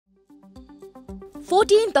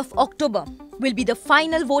14th of October will be the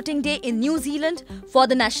final voting day in New Zealand for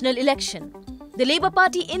the national election. The Labour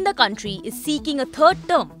Party in the country is seeking a third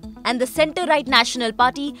term, and the centre-right National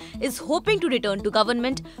Party is hoping to return to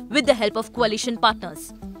government with the help of coalition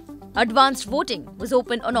partners. Advanced voting was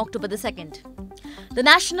opened on October the 2nd. The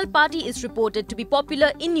National Party is reported to be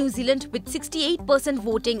popular in New Zealand with 68%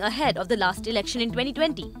 voting ahead of the last election in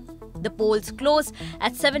 2020. The polls close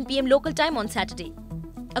at 7 p.m. local time on Saturday.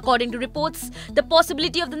 According to reports, the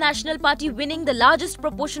possibility of the National Party winning the largest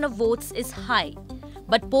proportion of votes is high.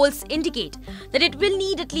 But polls indicate that it will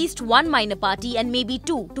need at least one minor party and maybe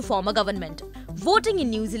two to form a government. Voting in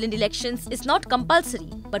New Zealand elections is not compulsory,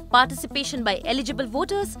 but participation by eligible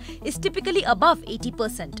voters is typically above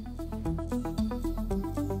 80%.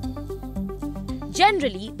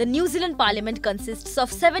 Generally, the New Zealand Parliament consists of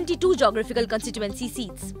 72 geographical constituency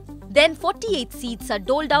seats. Then 48 seats are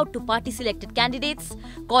doled out to party-selected candidates,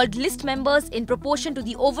 called list members in proportion to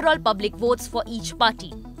the overall public votes for each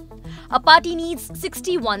party. A party needs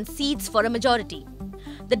 61 seats for a majority.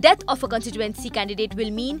 The death of a constituency candidate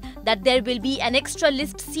will mean that there will be an extra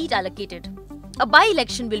list seat allocated. A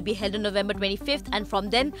by-election will be held on November 25th, and from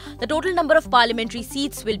then, the total number of parliamentary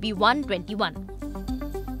seats will be 121.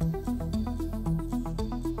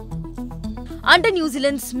 Under New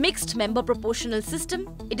Zealand's mixed member proportional system,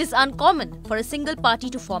 it is uncommon for a single party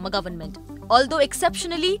to form a government. Although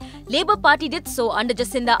exceptionally, Labour Party did so under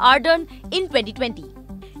Jacinda Ardern in 2020.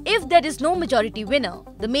 If there is no majority winner,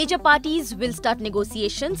 the major parties will start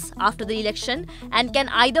negotiations after the election and can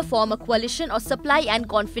either form a coalition or supply and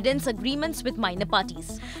confidence agreements with minor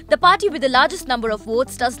parties. The party with the largest number of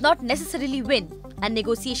votes does not necessarily win, and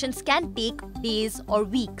negotiations can take days or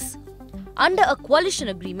weeks. Under a coalition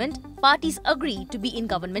agreement, parties agree to be in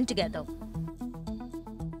government together.